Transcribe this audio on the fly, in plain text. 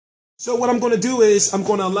So what I'm going to do is I'm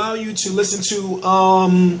going to allow you to listen to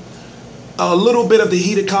a little bit of the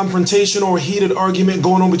heated confrontation or heated argument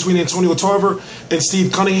going on between Antonio Tarver and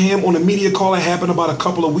Steve Cunningham on a media call that happened about a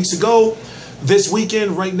couple of weeks ago. This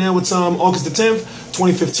weekend, right now it's August the 10th,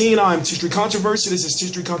 2015. I'm T Street Controversy. This is T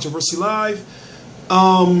Street Controversy Live.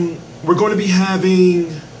 We're going to be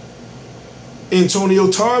having Antonio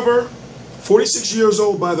Tarver, 46 years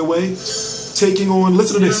old, by the way, taking on,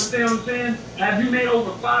 listen to this. You understand what I'm saying? Have you made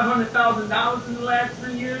over $500,000 in the last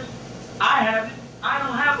 3 years? I haven't. I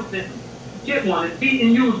don't have a business. Get one. And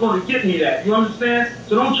beating you is going to get me that. You understand?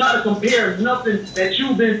 So don't try to compare nothing that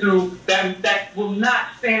you've been through that will not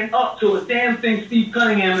stand up to a damn thing Steve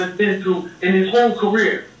Cunningham has been through in his whole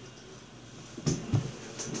career.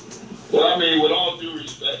 Well, I mean, with all due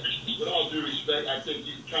respect, I think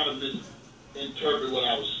you kind of misinterpret what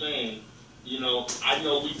I was saying. You know, I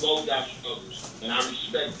know we both got struggles, and I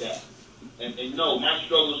respect that. And no, my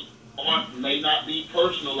struggles may not be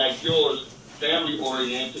personal like yours,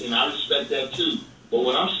 family-oriented, and I respect that too. But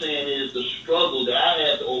what I'm saying is the struggle that I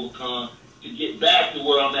had to overcome to get back to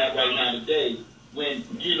where I'm at right now today, when,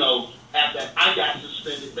 you know, after I got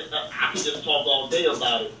suspended, I can just talk all day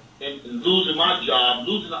about it. And losing my job,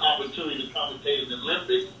 losing the opportunity to commentate in the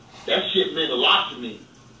Olympics, that shit meant a lot to me.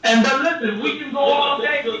 And but listen, we can go all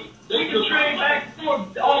day. We can trade back and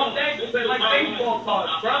forth all day, like baseball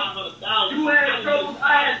cards, bro. You had troubles,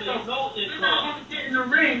 I had troubles. We're not going to get in the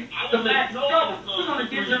ring to match trouble. We're going to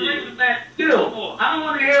get in the ring to match skill. I don't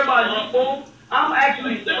want to hear about you, fool. I'm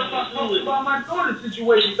actually talking about my daughter's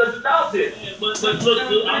situation because it's out there. But look,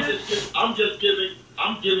 dude,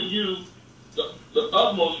 I'm giving you the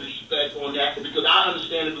utmost respect on that, because I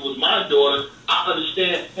understand if it was my daughter, I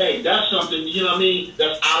understand, hey, that's something, you know what I mean,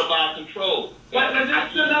 that's out of our control. But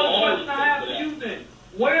that's another question I have for you then.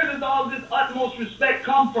 Where does all this utmost respect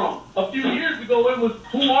come from? A few years ago, it was,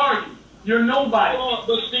 who are you? You're nobody. Oh,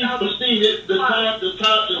 but Steve, the time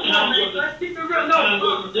wasn't. Let's keep it real. No,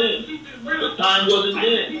 the time wasn't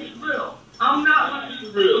then. Keep it real. I'm not one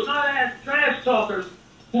of these ass trash talkers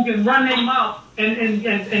who can run their mouth and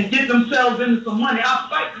get themselves into some money. I'll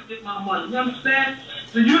fight to get my money. You understand?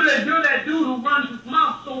 So you're that dude who runs his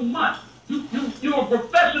mouth so much. You're a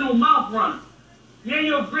professional mouth runner. Yeah,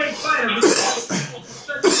 you're a great fighter, but you're a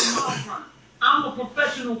professional mouth runner. I'm a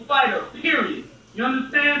professional fighter, period. You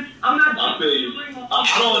understand? I'm not I feel you.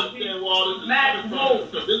 I don't understand why all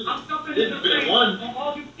this is coming from. I'm jumping in the ring on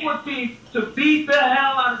August 14th to beat the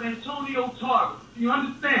hell out of Antonio Tarver. You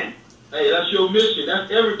understand? Hey, that's your mission.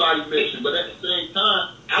 That's everybody's mission. But at the same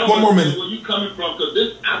time, I don't One more understand minute. where you coming from,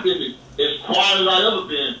 because I've been as quiet as I've ever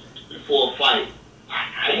been before a fight.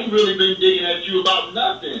 I ain't really been digging at you about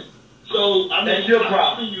nothing. So, I mean, that's your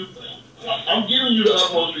problem. I'm giving you the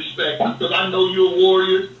utmost respect because I know you're a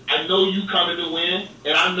warrior. I know you coming to win,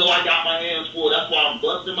 and I know I got my hands full. That's why I'm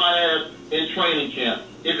busting my ass in training camp.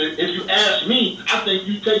 If you ask me, I think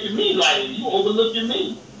you taking me lightly. You overlooking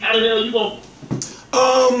me. How the hell you gonna?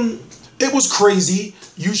 It was crazy.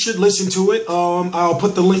 You should listen to it. I'll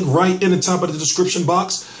put the link right in the top of the description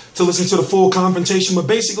box to listen to the full confrontation. But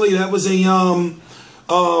basically, that was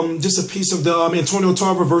just a piece of the Antonio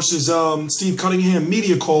Tarver versus Steve Cunningham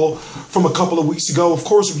media call from a couple of weeks ago. Of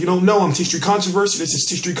course, if you don't know, I'm T Street Controversy. This is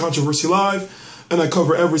T Street Controversy Live, and I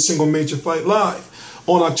cover every single major fight live.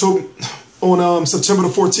 On September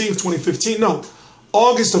the 14th, 2015. No,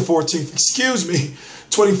 August the 14th. Excuse me.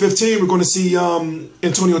 2015, we're going to see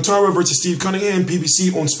Antonio Tarver versus Steve Cunningham,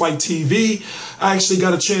 PBC on Spike TV. I actually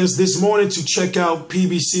got a chance this morning to check out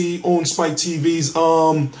PBC on Spike TV's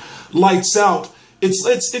Lights Out.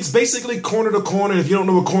 It's basically corner to corner. If you don't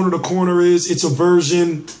know what corner to corner is, it's a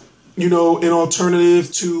version, you know, an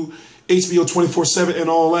alternative to HBO 24/7 and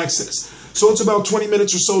All Access. So it's about 20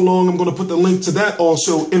 minutes or so long. I'm going to put the link to that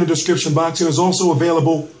also in the description box. And it's also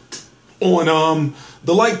available on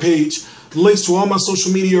the like page. Links to all my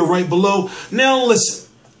social media right below. Now listen,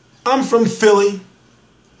 I'm from Philly,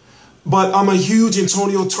 but I'm a huge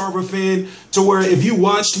Antonio Tarver fan, to where if you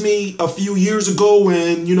watched me a few years ago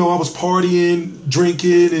when, you know, I was partying,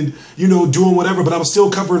 drinking, and, you know, doing whatever, but I was still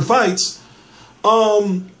covering fights,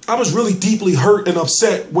 I was really deeply hurt and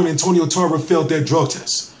upset when Antonio Tarver failed that drug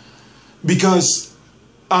test, because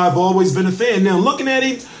I've always been a fan. Now, looking at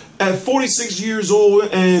him at 46 years old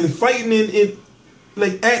and fighting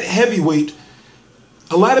like at heavyweight,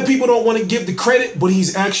 a lot of people don't want to give the credit, but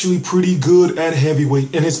he's actually pretty good at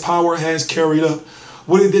heavyweight, and his power has carried up.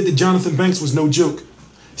 What he did to Johnathan Banks was no joke.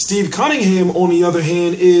 Steve Cunningham, on the other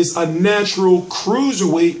hand, is a natural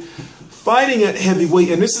cruiserweight fighting at heavyweight,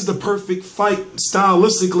 and this is the perfect fight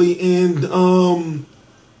stylistically and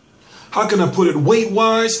how can I put it,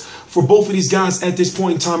 weight-wise, for both of these guys at this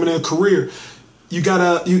point in time in their career. You got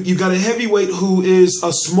a heavyweight who is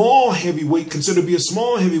a small heavyweight, considered to be a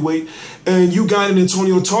small heavyweight, and you got an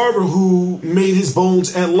Antonio Tarver who made his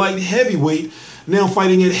bones at light heavyweight, now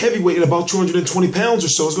fighting at heavyweight at about 220 pounds or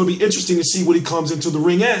so. It's going to be interesting to see what he comes into the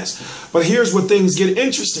ring as. But here's where things get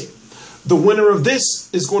interesting. The winner of this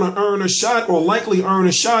is going to earn a shot, or likely earn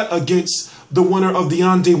a shot, against the winner of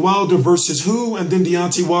Deontay Wilder versus who, and then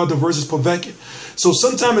Deontay Wilder versus Povetkin. So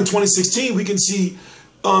sometime in 2016, we can see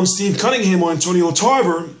Steve Cunningham or Antonio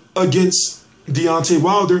Tarver against Deontay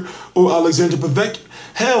Wilder or Alexander Povetkin.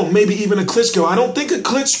 Hell, maybe even a Klitschko. I don't think a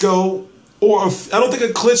Klitschko,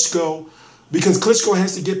 because Klitschko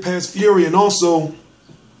has to get past Fury, and also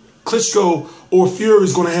Klitschko or Fury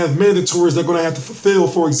is going to have mandatories they're going to have to fulfill.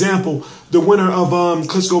 For example, the winner of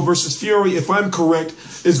Klitschko versus Fury, if I'm correct,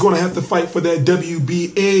 is going to have to fight for that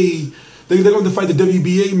WBA. They're going to fight the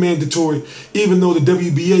WBA mandatory, even though the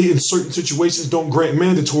WBA in certain situations don't grant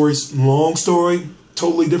mandatories. Long story,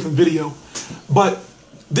 totally different video. But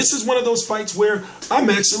this is one of those fights where I'm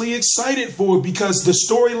actually excited for it, because the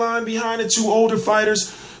storyline behind the two older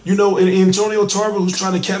fighters, you know, and Antonio Tarver, who's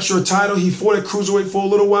trying to capture a title, he fought at cruiserweight for a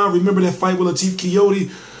little while. Remember that fight with Latif Coyote,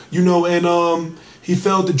 you know, and he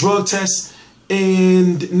failed the drug test.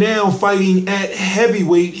 And now fighting at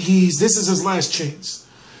heavyweight, this is his last chance.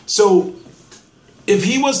 So if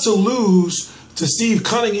he was to lose to Steve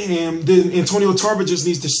Cunningham, then Antonio Tarver just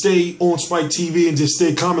needs to stay on Spike TV and just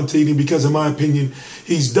stay commentating, because in my opinion,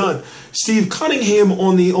 he's done. Steve Cunningham,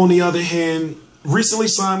 on the other hand, recently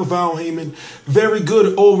signed with Al Heyman. Very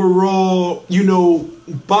good overall, you know,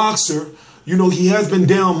 boxer. You know, he has been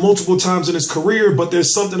down multiple times in his career, but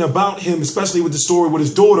there's something about him, especially with the story with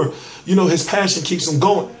his daughter, you know, his passion keeps him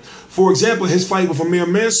going. For example, his fight with Amir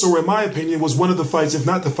Mansour, in my opinion, was one of the fights, if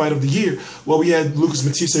not the fight of the year. Well, we had Lucas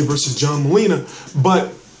Matisse versus John Molina. But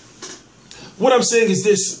what I'm saying is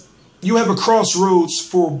this: you have a crossroads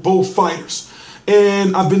for both fighters.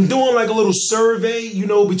 And I've been doing like a little survey, you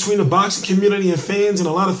know, between the boxing community and fans, and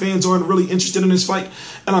a lot of fans aren't really interested in this fight.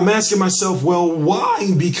 And I'm asking myself, well,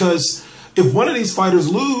 why? Because if one of these fighters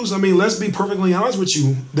lose, I mean, let's be perfectly honest with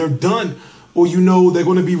you, they're done. Or, you know, they're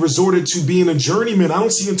going to be resorted to being a journeyman. I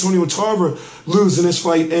don't see Antonio Tarver losing this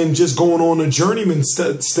fight and just going on a journeyman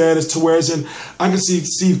status, to whereas I can see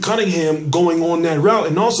Steve Cunningham going on that route.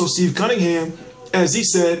 And also Steve Cunningham, as he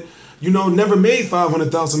said, you know, never made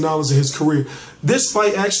 $500,000 in his career. This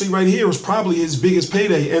fight actually right here was probably his biggest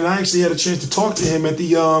payday. And I actually had a chance to talk to him at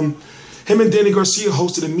the, him and Danny Garcia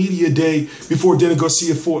hosted a media day before Danny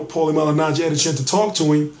Garcia fought Paulie Malignaggi. I had a chance to talk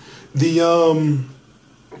to him.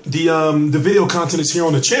 The video content is here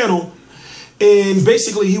on the channel, and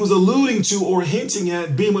basically he was alluding to or hinting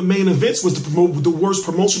at being with Main Events was the worst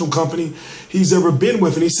promotional company he's ever been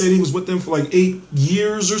with, and he said he was with them for like 8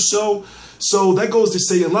 years or so. So that goes to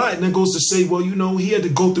say a lot, and that goes to say, well, you know, he had to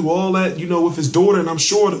go through all that, you know, with his daughter, and I'm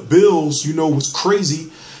sure the bills, you know, was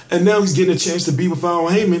crazy. And now he's getting a chance to be with Al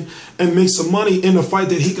Heyman and make some money in a fight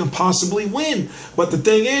that he can possibly win. But the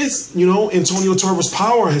thing is, you know, Antonio Tarver's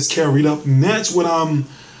power has carried up, and that's what I'm,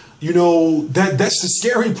 you know, that's the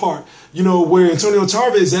scary part, you know, where Antonio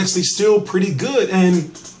Tarver is actually still pretty good. And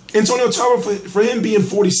Antonio Tarver, for him being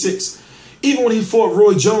 46, even when he fought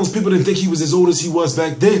Roy Jones, people didn't think he was as old as he was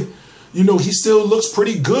back then. You know, he still looks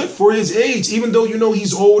pretty good for his age, even though, you know,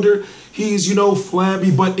 he's older, he's, you know,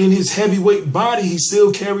 flabby, but in his heavyweight body, he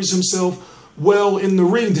still carries himself well in the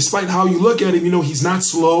ring, despite how you look at him. You know, he's not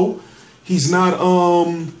slow. He's not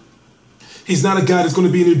a guy that's going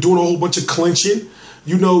to be in there doing a whole bunch of clinching.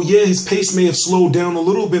 You know, yeah, his pace may have slowed down a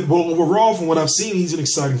little bit, but overall, from what I've seen, he's an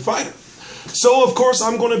exciting fighter. So, of course,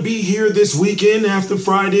 I'm going to be here this weekend after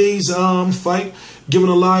Friday's fight, giving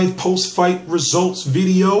a live post-fight results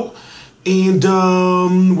video. And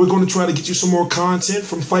we're going to try to get you some more content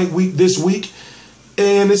from Fight Week this week.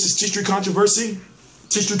 And this is T Street Controversy.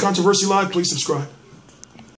 T Street Controversy Live. Please subscribe.